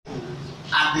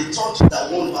and the churches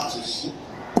that won't have to see.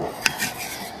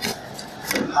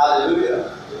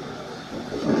 Hallelujah.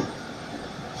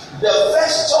 The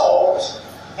first church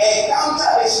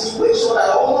encountered a situation that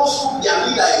almost took their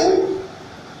leader away.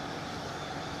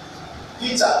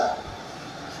 Peter.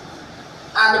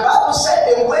 And the Bible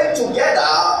said they went together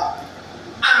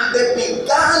and they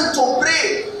began to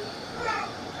pray.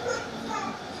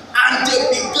 And they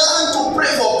began to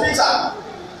pray for Peter.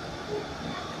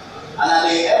 And at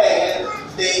the end,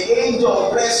 the angel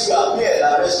of rescue appeared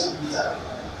and rescued Peter.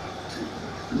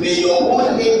 May your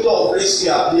own angel of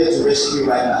rescue appear to rescue you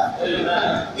right now.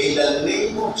 Amen. In the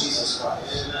name of Jesus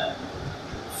Christ. Amen.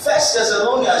 1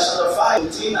 Thessalonians chapter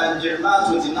 5:18 and Jeremiah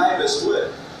 29 verse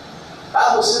 12.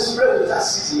 Bible says, pray with that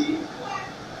city.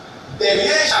 Then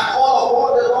ye shall call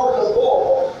upon the Lord your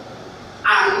God,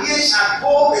 and ye shall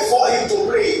go before him to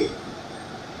pray,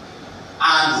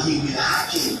 and he will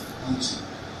hearken unto you.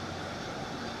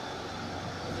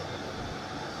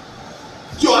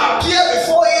 You appear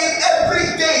before him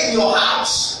every day in your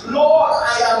house. Lord,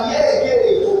 I am here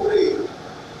again to pray.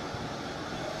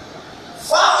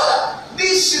 Father,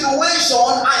 this situation,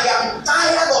 I am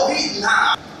tired of it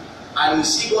now. And you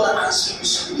see God answer you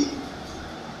speedily.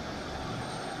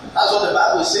 That's what the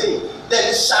Bible is saying.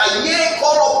 Then shall ye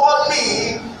call upon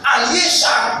me, and ye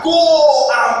shall go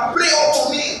and pray unto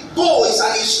me. Go is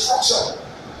an instruction.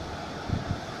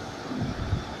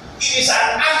 It is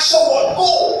an action word.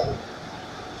 Go.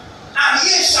 And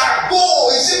ye shall go.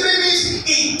 It simply means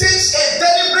it takes a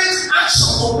deliberate action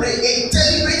to pray. A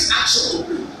deliberate action to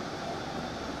pray.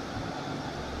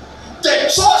 The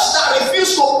church that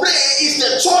refuses to pray is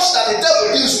the church that the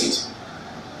devil deals with.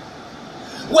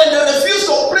 When they refuse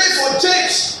to pray for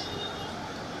James,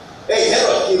 hey,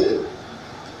 Herod killed him.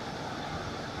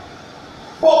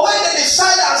 But when they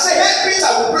decide and say, hey, Peter,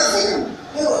 I will pray for you,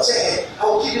 Herod said, hey, I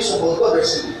will give you some, but God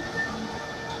rest you.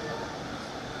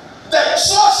 The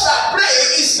church that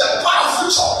prays is the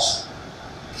powerful church.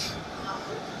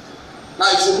 Now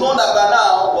you should know that by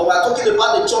now, when we are talking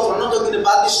about the church, we are not talking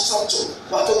about this structure.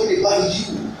 We are talking about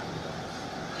you.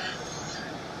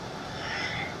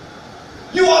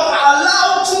 You have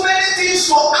allowed too many things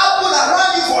to happen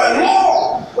around you for a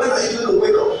long. When are you going to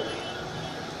wake up?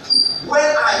 When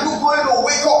are you going to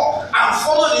wake up and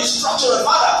follow the instruction of the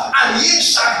Father? And ye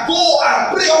shall go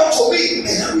and pray unto me,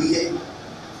 and I will hear you.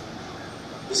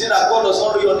 He said that God does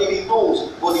not read your name, he knows,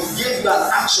 but he gave you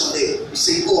an action there. He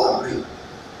said, go and pray.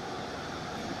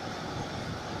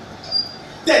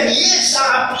 Then ye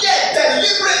shall appear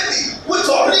deliberately with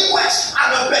your requests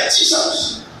and your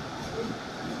petitions.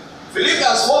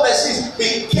 Philippians 4 verse 6,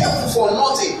 be careful for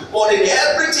nothing, but in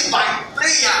everything by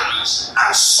prayers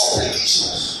and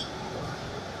supplications.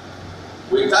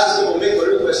 With thanksgiving, make a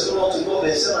request known unto God,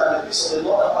 verse 7, and the peace of the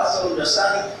Lord that passes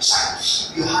understanding shall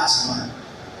keep your hearts and mind.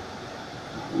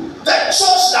 The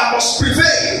church that must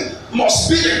prevail must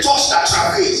be the church that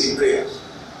travails in prayers.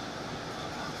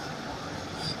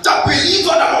 The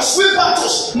believer that must win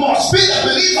battles must be the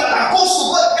believer that goes to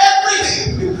God every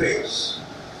day in prayers.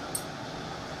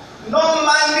 Not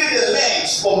minding the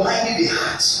legs, but minding the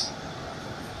heart.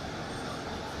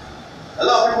 A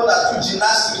lot of people that do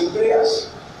gymnastics in prayers,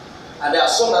 and there are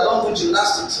some that don't do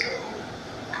gymnastics.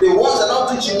 The ones that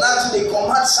don't do gymnastics, they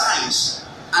command signs,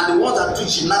 and the ones that do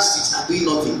gymnastics are doing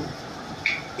nothing.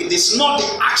 It is not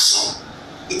the action,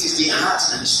 it is the heart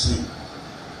that is doing.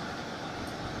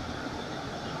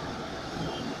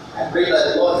 I pray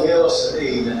that the Lord hear us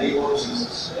today in the name of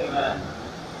Jesus. Amen.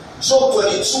 Job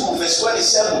 22 verse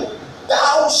 27.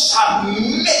 Thou shalt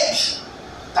make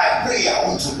thy prayer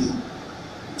unto me.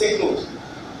 Take note.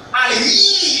 And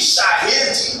he shall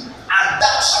hear thee, and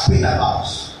thou shalt pay thy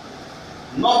vows.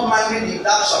 Not minding if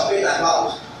thou shalt pay thy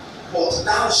vows, but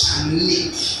thou shalt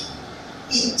make.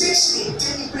 It takes a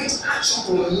deliberate action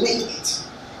to make it.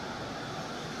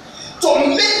 To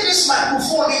make this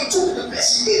microphone, it took the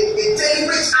person a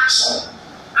deliberate action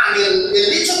and a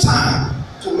little time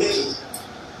to make it.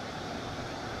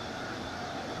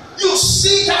 You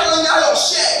sit down under your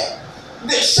chair.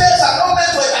 The chairs are not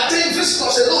meant to entertain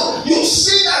visitors alone. You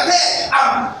sit down there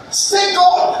and say,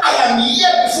 God, I am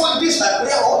here before this my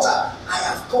prayer altar. I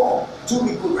have come. Do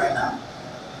me good right now.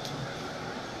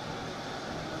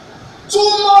 Too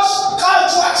much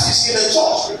casualties in the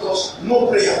church because no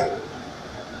prayer.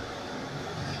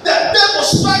 The devil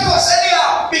strike us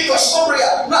anyhow because no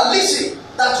prayer. Now listen,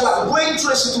 that you are going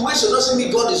through a situation doesn't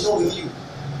mean God is not with you.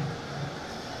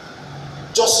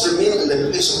 Just remain in the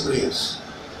place of prayers.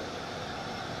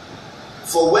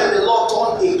 For when the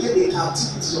Lord turned again the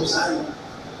captivity of Zion,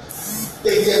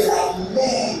 they were like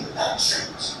men that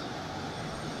dreamt.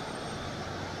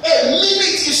 A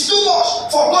minute is too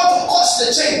much for God to cause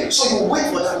the change. So you wait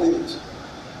for that minute.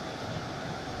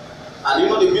 And you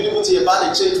know the beautiful thing about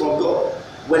the change from God?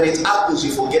 When it happens,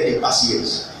 you forget the past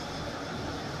years.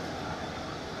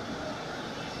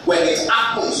 When it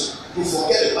happens, you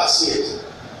forget the past years.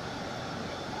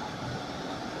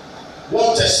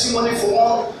 One testimony from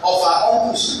one of our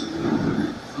uncles,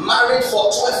 married for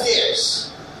 12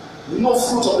 years, no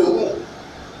fruit of the womb,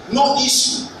 no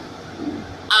issue.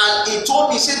 And he told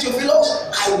me, he said, Theophilus,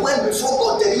 I went before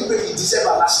God deliberately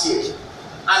December last year.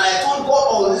 And I told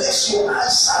God, unless you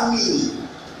answer me,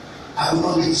 I will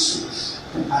not leave this place.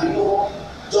 And you know what?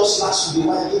 Just last week, the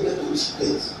wife gave them to this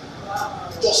place.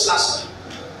 Just last week.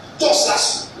 Just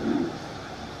last week.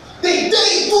 The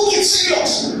day he took it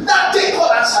serious, that day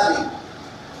God answered him.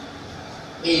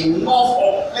 Enough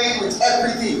of playing with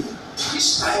everything.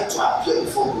 It's time to appear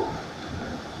before God.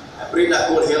 I pray that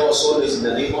God hear us always in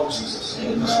the name of Jesus.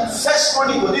 First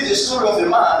Chronicles, this is the story of a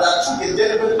man that took a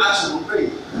deliberate action to pray.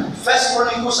 First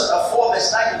Chronicles chapter 4 verse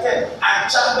 9 to 10. And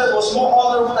Jabez was more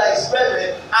honorable than his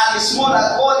brethren, and his mother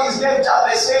called his name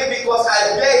Jabez, saying, because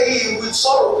I bear him with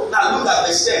sorrow. Now look at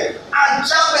verse 10. And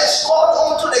Jabez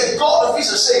called unto the God of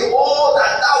Israel, saying, oh,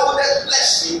 that thou wouldest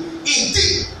bless me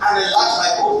indeed, and enlarge my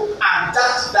hope, and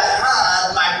that thy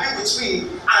hand might be with me,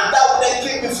 and thou wouldest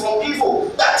keep me from evil,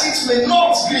 that it may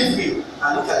not grieve me.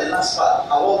 And look at the last part.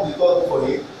 And what did God do for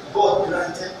him? God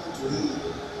granted unto him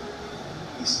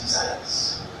his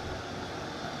desires.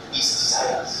 His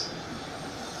desires.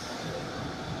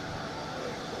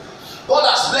 God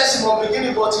has blessed him from the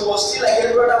beginning, but he was still like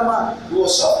every other man. He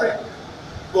was suffering.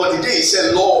 But the day he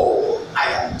said, Lord, I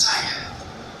am tired.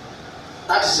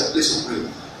 That is a place of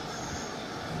prayer.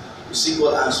 You see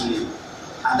God answering you.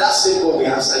 And that same God will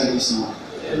answer you this morning.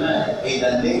 Amen. In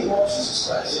the name of Jesus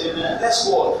Christ. Amen. Let's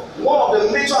go. One of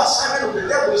the major assignments of the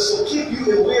devil is to keep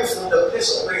you away from the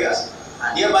place of prayers,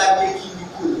 and thereby making you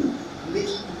cool,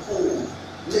 making you cold,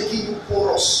 making you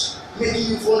porous,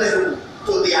 making you vulnerable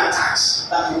to the attacks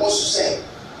that he wants to send.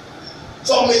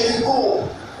 So make you go.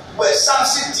 Where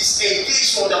Samson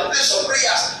disengaged from the place of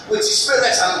prayers with his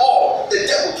parents and all, the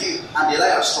devil came and the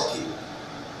lion struck him.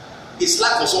 His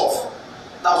life was off.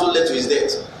 That's what led to his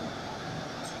death.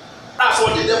 That's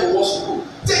what the devil wants to do.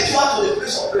 Take you out to the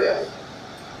place of prayer.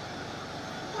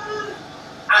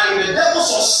 And if the devil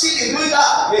succeeds in doing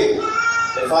that, hey,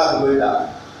 the fire will go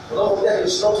down. But don't forget the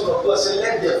instruction of God. Say,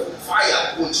 let the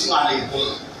fire continually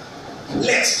burn.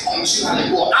 Let it continually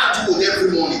burn. I do it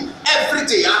every morning. Every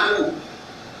day I do.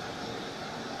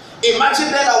 Imagine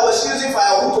that I was using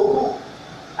firewood to cook.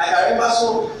 I can remember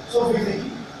so vividly.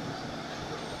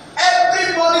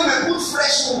 Every morning we put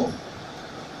fresh wood.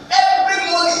 Every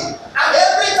morning. And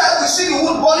every time we see the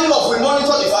wood burning off, we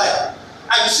monitor the fire.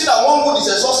 And you see that one wood is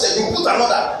exhausted, you put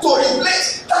another to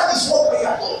replace. That is what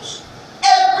prayer does.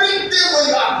 Every day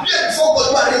when you appear before God,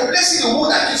 you are replacing the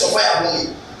wood that keeps your fire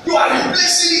burning. You are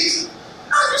replacing it.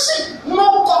 And you see,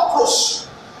 no cockroach,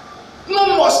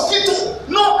 no mosquito,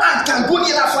 no ant can go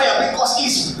near that fire because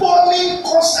it's burning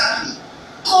constantly.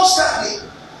 Constantly.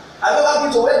 I've never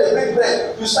been to where they make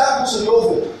bread. You start putting the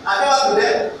oven. I've never been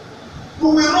there. You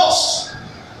will rust.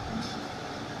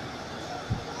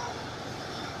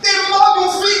 The more you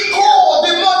feel cold,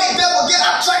 the more the devil get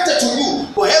attracted to you.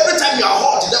 But every time you are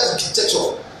hot, the devil takes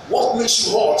off. What makes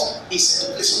you hot is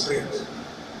the place of prayer.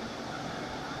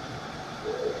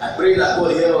 I pray that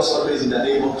God hear us always in the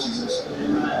name of Jesus.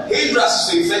 Hindrances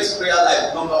to effective prayer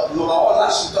life. Number one,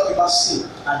 last week we talked about sin,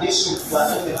 and this week we are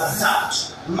talking about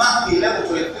doubt. Mark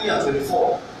 11:23 and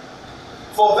 24.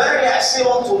 For verily I say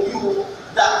unto you,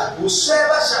 that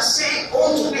whosoever shall say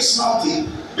unto this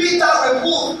mountain, be thou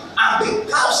removed and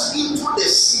be cast into the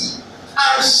sea,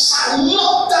 and shall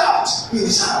not doubt in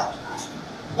his heart,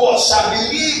 but shall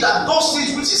believe that those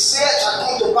things which he said shall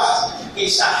come to pass, he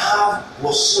shall have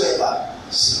whatsoever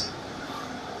he said.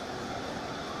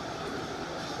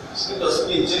 Scripture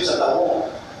in James chapter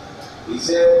 1, he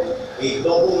said, a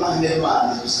double-minded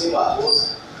man is the same as what?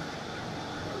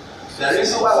 The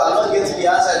reason why we are not getting the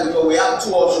answer is because we have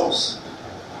two options.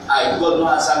 God don't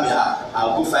answer me.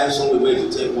 I'll go find somewhere where to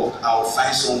take work. I will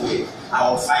find somewhere.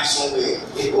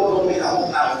 If God don't make a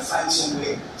work, I will find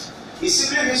somewhere. It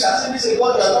simply means that simply say,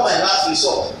 God, you are not my last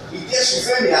resort. In case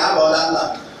you fail me, I have another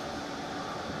plan.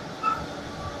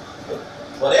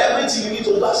 But everything you need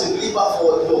to do as a believer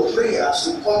for your prayers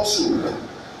to come true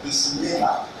is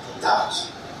never to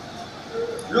doubt.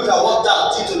 Look at what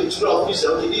doubt did to the children of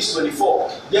Israel in this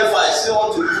 24. Therefore I say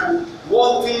unto you,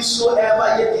 what things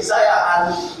soever ye desire,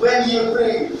 and when ye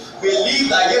pray, believe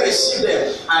that ye receive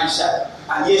them,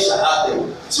 and ye shall have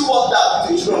them. See what doubt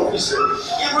did to the children of Israel.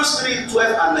 Hebrews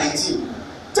 3:12 and 19.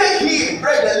 Take heed,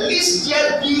 brethren, lest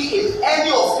there be in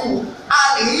any of you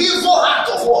An evil heart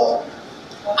of what?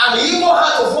 An evil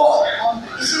heart of what?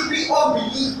 Is simply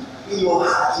unbelief in your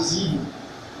heart is evil.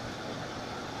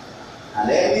 And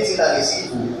anything that is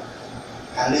evil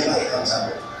can never encounter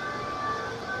God.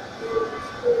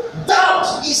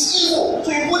 Doubt is evil,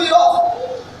 so you put it off.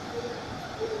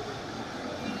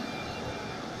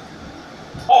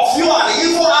 Of you an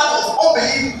evil heart of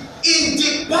unbelief in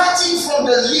departing from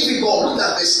the living God. Look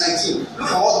at verse 19.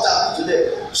 Look at what happened to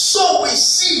them. So we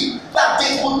see that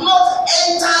they could not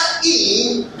enter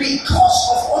in because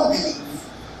of unbelief.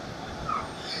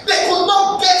 They could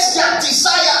not get their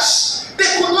desires. They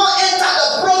could not enter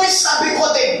the promised land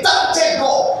because they doubted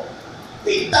God.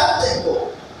 They doubted God.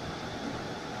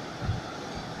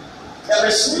 There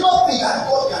is nothing that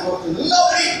God cannot do.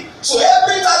 Nothing. So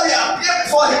every time we appear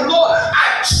before Him, Lord,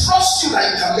 I trust you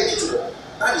that you can make it to God.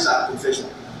 That is our confession.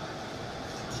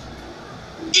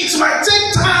 It might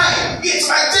take time. It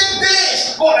might take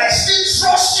days. But I still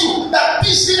trust you that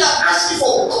this thing I'm asking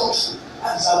for will come true.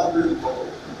 That is how we pray with God.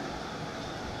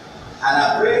 And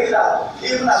I pray that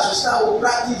even as we start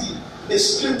practicing the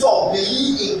spirit of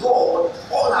belief in God,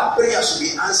 all our prayers will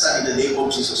be answered in the name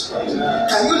of Jesus Christ. Amen.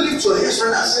 Can you lift your hands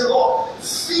right now and say, Lord,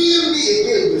 fill me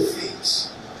again with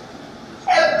faith.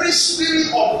 Every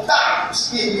spirit of doubt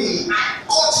in me, I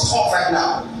cut it off right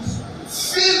now.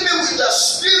 Fill me with the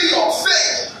spirit of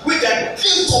faith, with the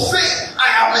gift of faith. I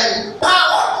am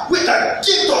empowered with the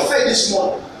gift of faith this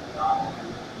morning.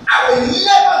 I will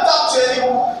never doubt you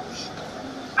anymore.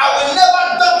 I will never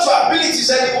doubt your abilities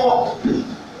anymore.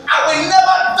 I will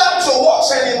never doubt your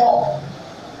works anymore.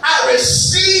 I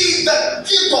receive the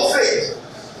gift of faith.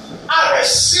 I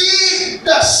receive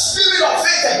the spirit of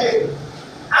faith again.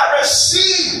 I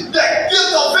receive the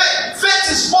gift of faith.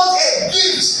 Faith is both a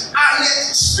gift and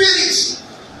a spirit.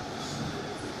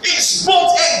 It's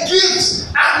both a gift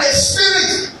and a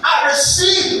spirit. I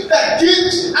receive the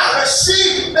gift. I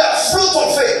receive the fruit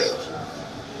of faith.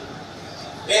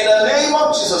 In the name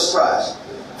of Jesus Christ.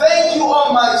 Thank you,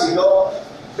 Almighty God,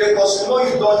 because we know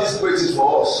you've done these great things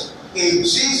for us. In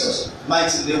Jesus'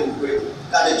 mighty name we pray.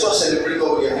 Can the church celebrate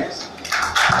God with your hands?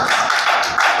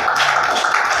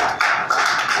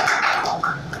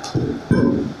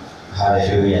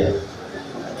 Hallelujah.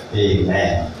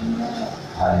 Amen.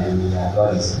 Hallelujah.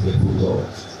 God is a faithful God.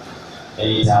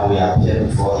 Anytime we appear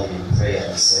before Him in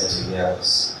prayer, He said to hear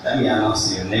us. Let me announce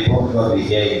to your neighbor, God will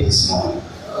hear you this morning.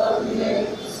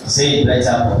 Say it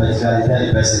better prophetically. Tell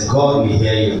the person, God will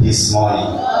hear you this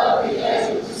morning.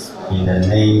 In the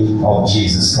name of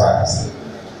Jesus Christ.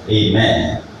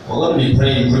 Amen. We're going to be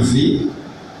praying briefly,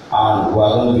 and we're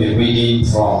going to be reading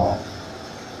from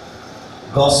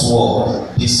God's word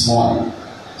this morning.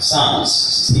 Psalms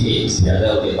 68. If you are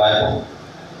there with the Bible,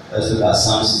 let's look at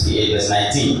Psalm 68, verse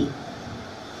 19.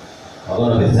 We're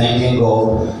going to be thanking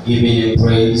God, giving Him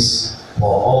praise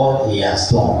for all He has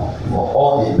done, for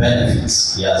all the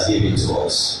benefits He has given to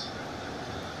us.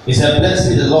 He said, blessed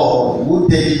be the Lord who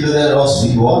daily loaded us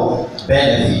with what?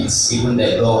 Benefits, even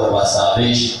the God of our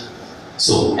salvation.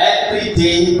 So every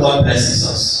day God blesses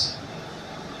us.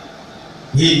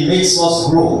 He makes us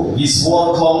grow. His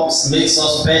word comes, makes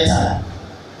us better.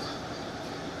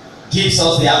 Gives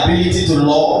us the ability to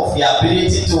love, the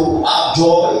ability to have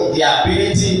joy, the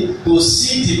ability to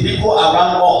see the people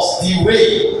around us the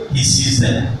way He sees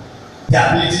them. The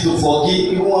ability to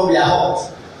forgive even when we are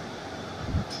hurt.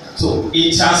 So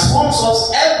it transforms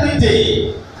us every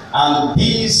day, and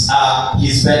these are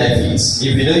His benefits.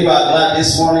 If you know you are glad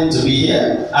this morning to be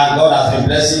here, and God has been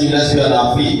blessing you, let's be on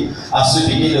our feet as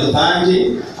we begin to thank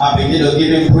Him and begin to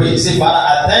give Him praise. Say, Father,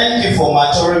 I thank you for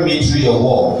maturing me through your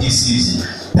word this season.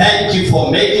 Thank you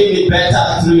for making me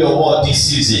better through your word this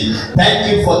season.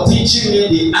 Thank you for teaching me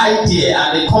the idea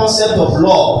and the concept of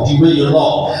love the way you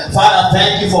love. Father,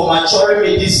 thank you for maturing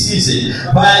me this season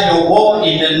by your word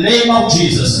in the name of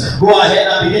Jesus. Go ahead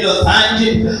and begin to thank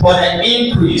Him for the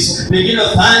increase. Begin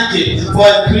to thank Him for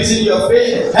increasing your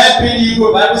faith, helping you.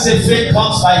 The Bible says faith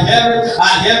comes by hearing,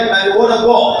 and hearing by the word of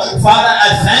God. Father,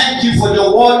 I thank you for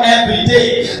your word every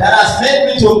day that has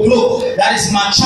made me to grow, that is mature.